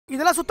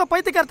இதெல்லாம் சுத்த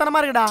பைத்தியக்காரத்தனமா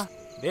இருக்குடா.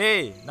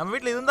 டேய் நம்ம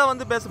வீட்ல இருந்தா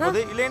வந்து பேச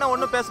போகுது இல்லைன்னா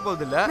ஒண்ணும் பேச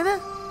போகுது இல்ல.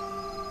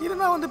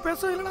 இருந்தா வந்து பேச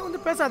இல்லைன்னா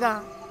வந்து பேசாதா?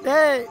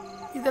 டேய்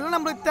இதெல்லாம்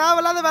நம்மளுக்கு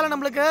தேவையில்லாத வேலை.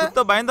 நம்மளுக்கு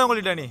சுத்த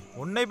பயந்தவங்களிட்டா நீ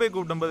உன்னை போய்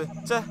கூப்பிடும்போது.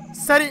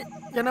 சரி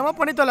என்னமோ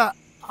பண்ணித்தோல.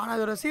 ஆனா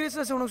அதோட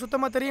சீரியஸ்னஸ் உனக்கு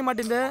சுத்தமா தெரிய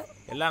மாட்டேங்குது.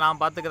 எல்லாம்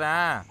நான்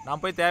பாத்துக்கிறேன்.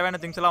 நான் போய் தேவையான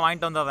திங்ஸ் எல்லாம்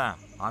வாங்கிட்டு வந்தேன்.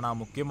 ஆனா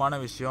முக்கியமான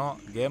விஷயம்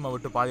கேமை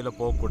விட்டு பாதியில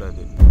போக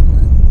கூடாது.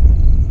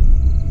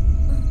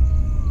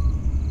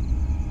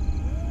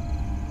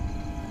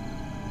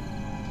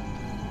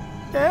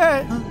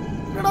 டேய்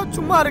என்னடா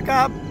சும்மா இருக்கா?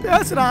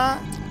 பேசுறா.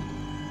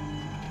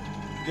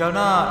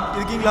 யானா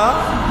இருக்கீங்களா?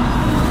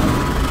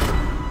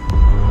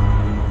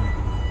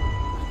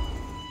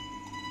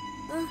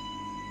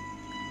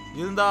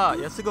 இருந்தா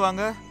எஸ்க்கு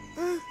வாங்க,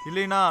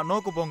 இல்லைனா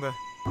நோக்கு போங்க.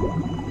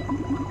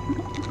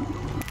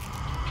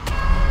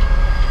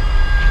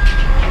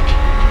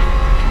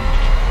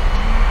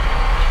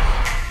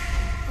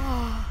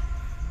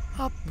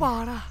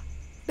 அப்பாடா.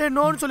 டேய்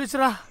நோன்னு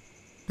சொல்லிச்சுடா.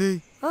 டேய்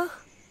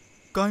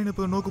காயின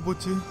இப்ப நோக்கு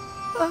போச்சு.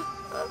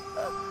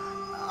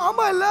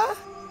 ஆமா இல்ல?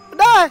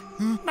 டேய்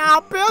நான்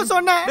அப்பவே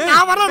சொன்னேன்.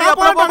 நான் வரல.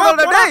 நான்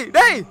போறேன். டேய்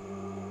டேய்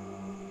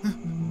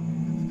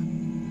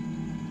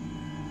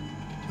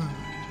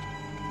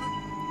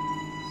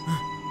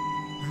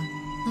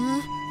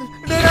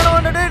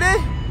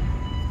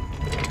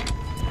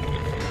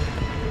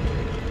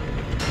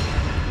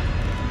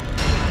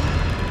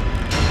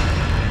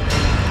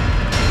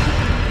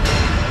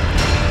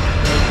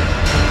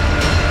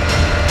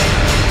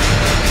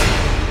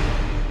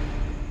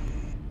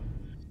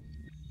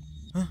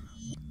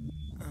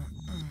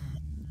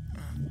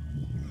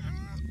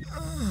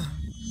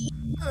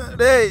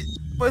டேய்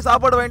போய்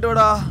சாப்பாடு வாங்கிட்டு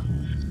வாடா.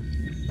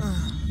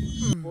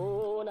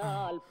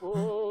 போனால்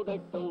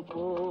போகட்டும்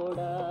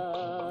போடா.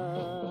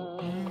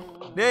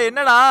 டேய்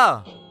என்னடா?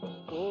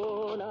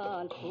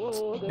 போனால்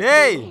போகட்டும்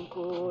டேய்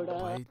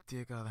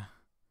பைத்தியக்காரன்.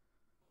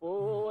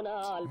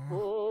 போனால்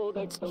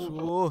போகட்டும்.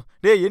 ஓ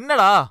டேய்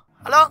என்னடா?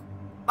 ஹலோ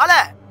பால,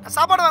 நான்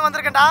சாப்பாடு வாங்க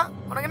வந்திருக்கேன்டா.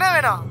 உனக்கு என்ன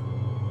வேணும்?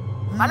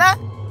 பால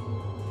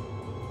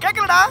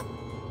கேட்கலடா.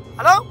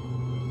 ஹலோ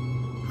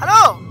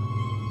ஹலோ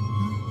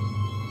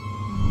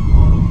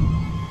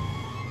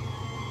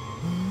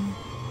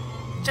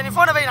சரி நீ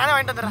போனை வை, நானே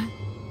வாங்கிட்டு வந்துடுறேன்.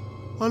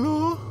 ஹலோ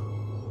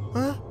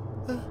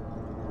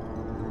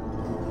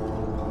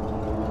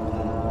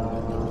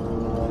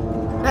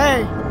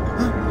டேய்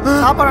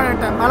சாப்பாடு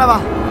வாங்கிட்டேன், மேலே வா.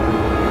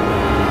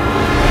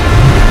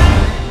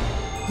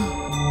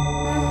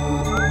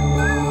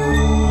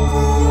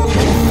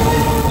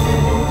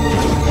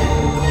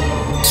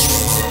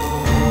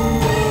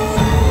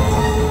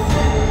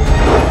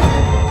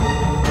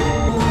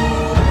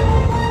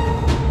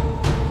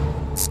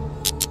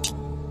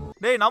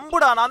 டேய்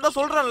நம்புடா, நான் தான்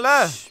சொல்றேன்ல.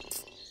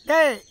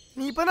 டேய்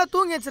நீ இப்போ என்ன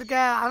தூங்கி வச்சிருக்க,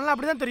 அதனால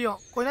அப்படிதான் தெரியும்.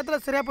 கொஞ்ச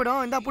நேரத்தில் சரியா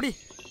போயிடும். இந்தா புடி.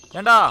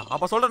 ஏண்டா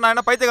அப்ப சொல்றேன் நான்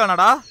என்ன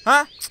பைத்தியக்காரனாடா?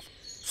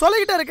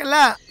 சொல்லிக்கிட்டே இருக்கேன்ல,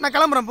 நான்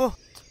கிளம்புறேன் போ.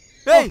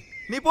 டேய்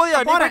நீ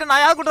போறியா? நீ போயிட்டு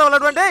நான் யார் கூட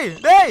விளையாடுவேன்? டேய்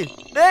டேய்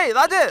டேய்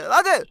ராஜு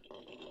ராஜு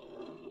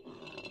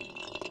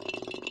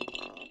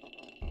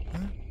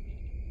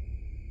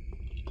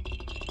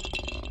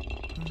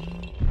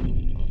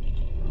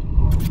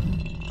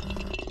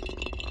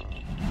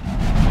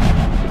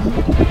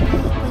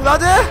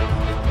ராஜு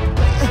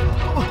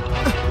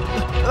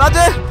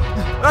ராஜு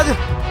ராஜு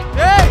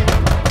டேய்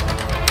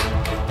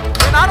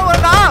நானும்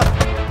வரடா.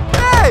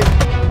 டேய்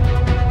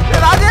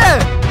டேய் Raju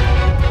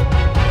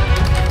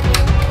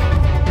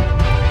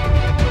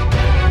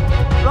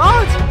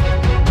Raj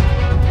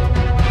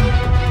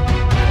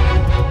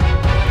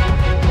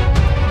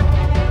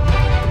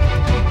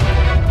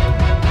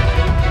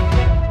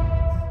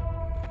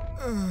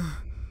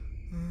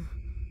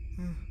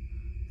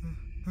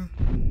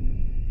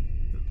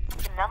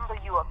The number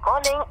you are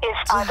calling is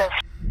either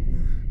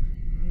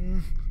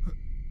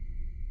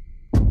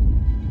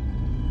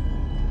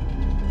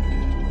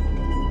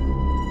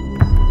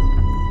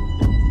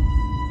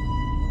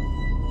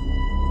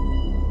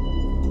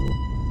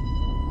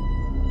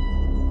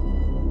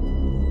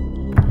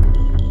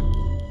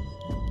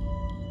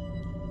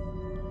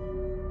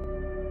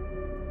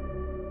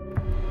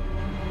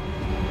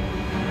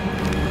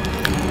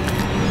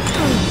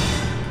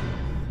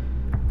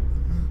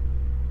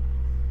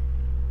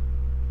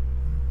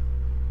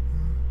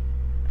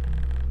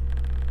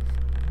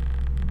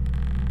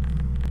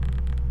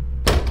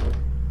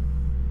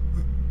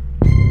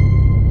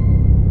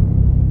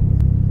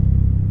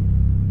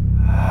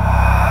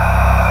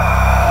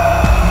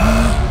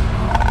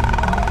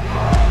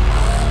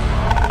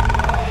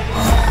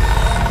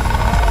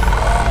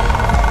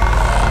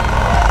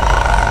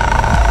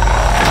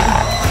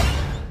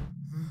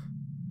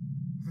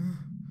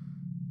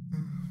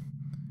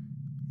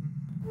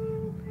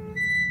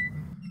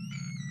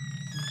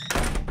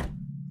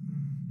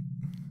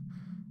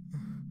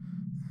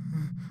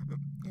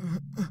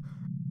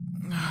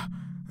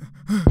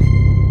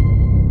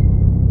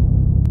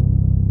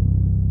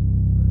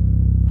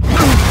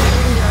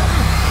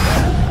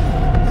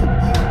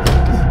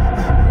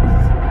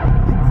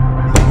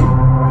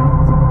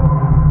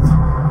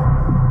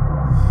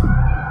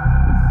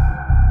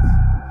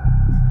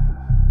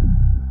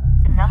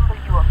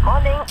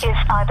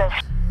is others.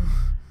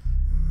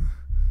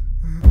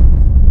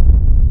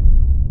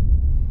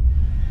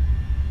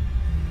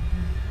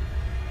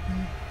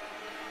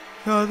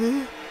 அது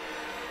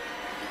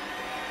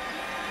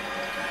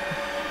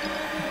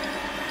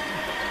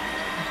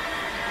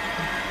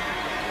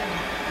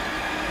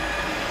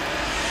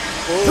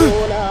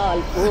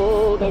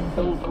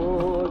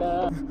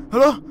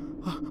ஹலோ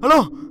ஹலோ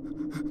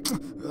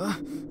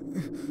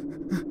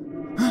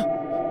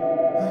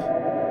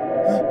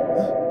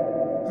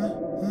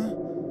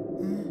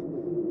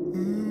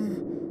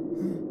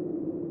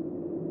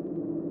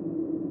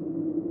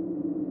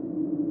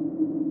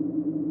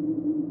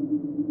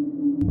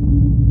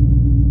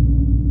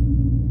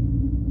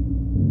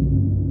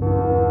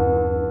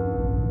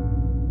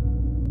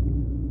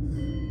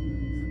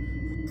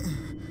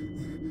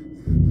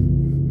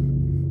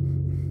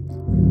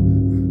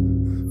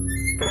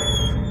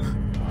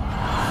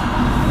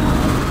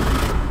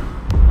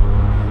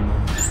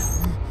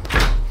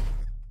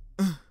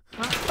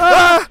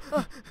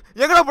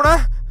எங்கடா போன?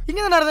 இங்க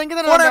தான் நடந்தா இங்க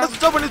தான் போன நடந்தா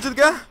சுவிட்ச் ஆஃப் பண்ணி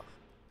வச்சிருக்க.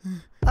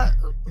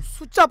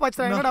 சுவிட்ச் ஆஃப்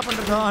ஆச்சு. என்னடா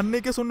பண்றது? நான்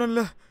அன்னைக்கே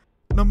சொன்னேன்ல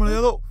நம்மள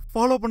ஏதோ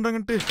ஃபாலோ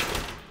பண்றாங்கன்ட்டு.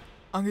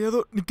 அங்க ஏதோ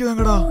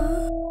நிக்குதாங்கடா.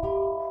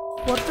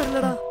 ஒருத்தர்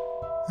இல்லடா,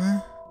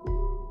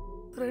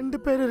 2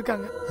 பேர்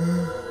இருக்காங்க.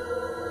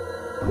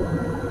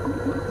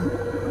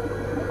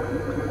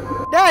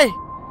 டேய்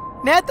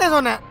நேத்தே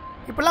சொன்னேன்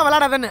இப்பெல்லாம்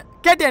விளையாடாதன்னு,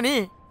 கேட்டியா நீ?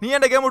 நீ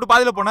ஏன்டா கேம் விட்டு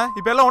பாதியில போன?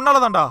 இப்ப எல்லாம்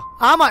ஒன்னால தான்டா.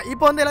 ஆமா,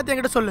 இப்போ வந்து எல்லாத்தையும்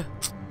என்கிட்ட சொல்லு.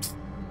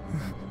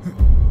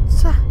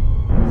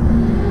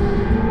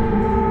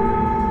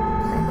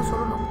 என்ன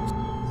சொல்லணும்?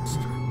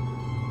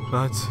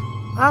 ராஜ்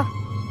ஆ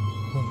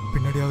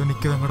பின்னாடியாவது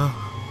நிக்குதாங்கடா.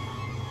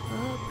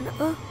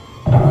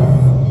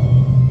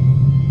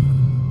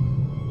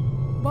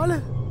 பாலு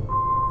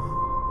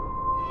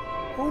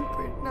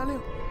பின்னாலே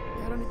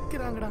யாரோ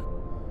நிக்கிறாங்கடா.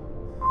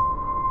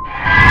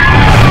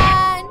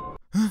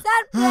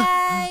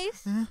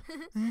 Surprise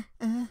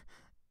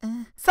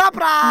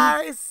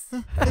surprise!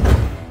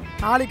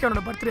 நாளைக்கு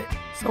அவனோட பர்த்டே.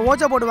 ஸோ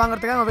ஓஜா போர்டு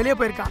வாங்குறதுக்காக அவன் வெளியே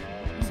போயிருக்கான்.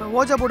 ஸோ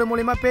ஓஜா போர்டு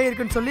மூலியமா பேய்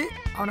இருக்குன்னு சொல்லி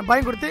அவனை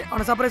பயம் கொடுத்து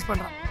அவனை சர்ப்ரைஸ்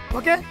பண்ணுறான்.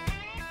 ஓகே,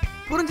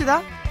 புரிஞ்சுதா?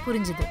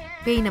 புரிஞ்சுது.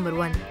 பேய் நம்பர்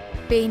 1,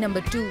 பேய்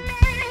நம்பர் 2.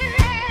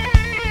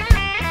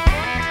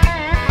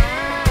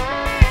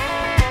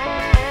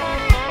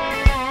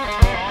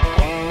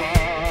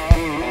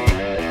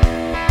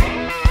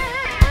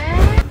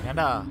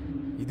 ஏண்டா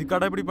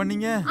இதுக்காடா இப்படி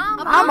பண்ணீங்க?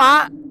 ஆமா.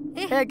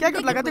 கேக்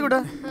கொடுல கத்தி கொடு.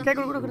 கேக்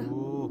கொடு.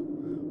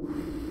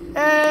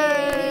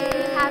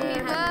 Happy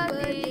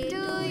birthday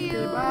to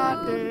you.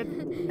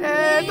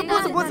 இது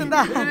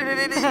போசுண்டா.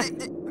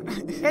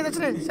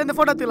 தட்சணே சேர்ந்து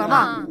போட்டோ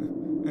எடுத்துக்கலாமா?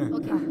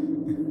 ஓகே.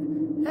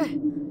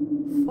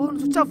 ஃபோன்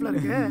சுவிட்ச் ஆஃப்ல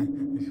இருக்கு.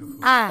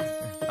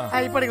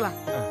 இப்போ எடுக்கலாம்.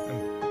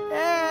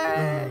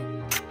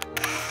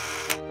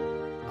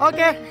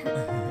 ஓகே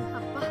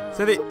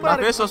சரி,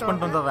 நான் ஃபேஸ் வாஷ்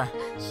பண்ணிட்டு வந்தறேன்.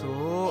 சோ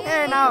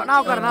நான்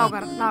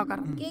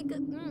உட்காரேன்.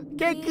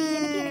 கேக்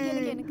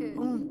எனக்கு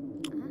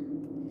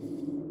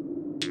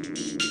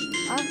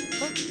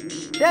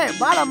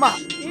பாலம்மா.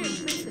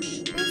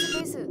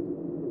 பேசு.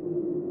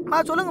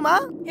 சொல்லுங்கம்மா.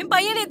 என்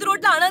பையன் நேத்து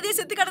ரோட்ல அனாதையா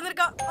செத்து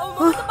கிடந்திருக்கான். அவன்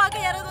முகத்தை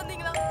பார்க்க யாராவது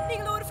வந்தீங்களா?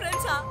 நீங்களும் ஒரு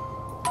ஃப்ரெண்ட்ஸா?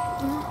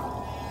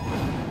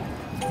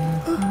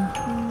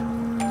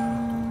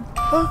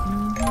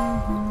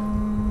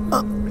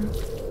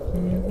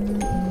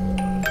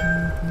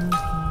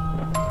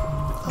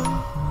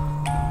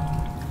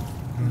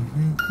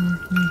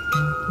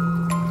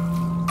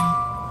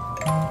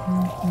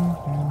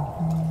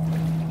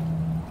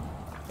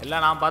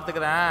 எல்லாம் நான்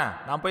பாத்துக்கிறேன்.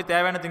 நான் போய்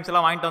தேவையான திங்ஸ்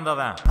எல்லாம் வாங்கிட்டு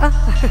வந்தறேன்.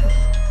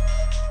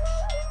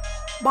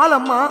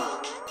 பாலம்மா.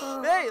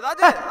 டேய்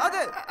ராஜு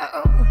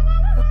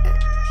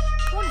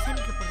போன்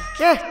சைலன்ட்ல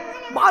போடு.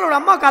 பாலோட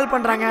அம்மா கால்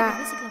பண்றாங்க.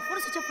 பேசிக்கலாம்.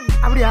 போன் ஸ்விட்ச் ஆஃப்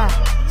பண்ணு. அப்படியா?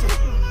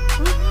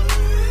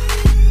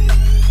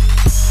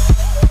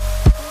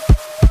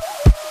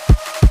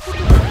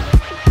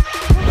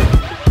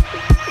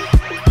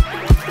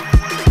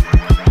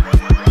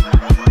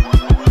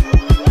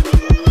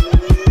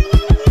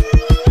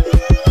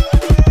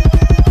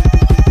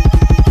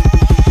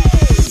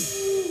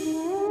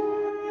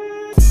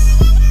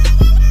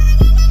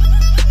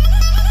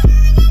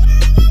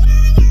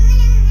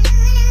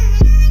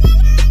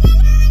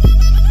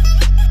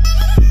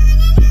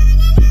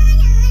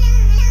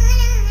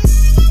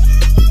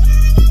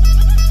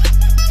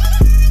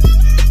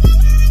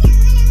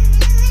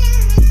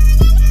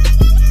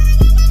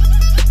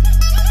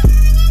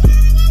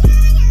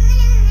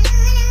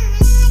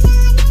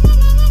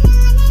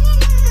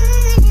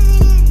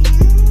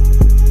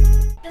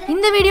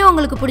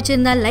 உங்களுக்கு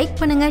பிடிச்சிருந்தா லைக்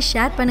பண்ணுங்க,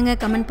 ஷேர் பண்ணுங்க,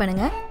 கமெண்ட்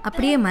பண்ணுங்க.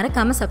 அப்படியே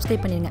மறக்காம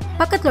சப்ஸ்கிரைப் பண்ணிடுங்க.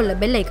 பக்கத்துல உள்ள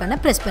பெல் ஐகானை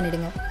பிரஸ்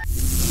பண்ணிடுங்க.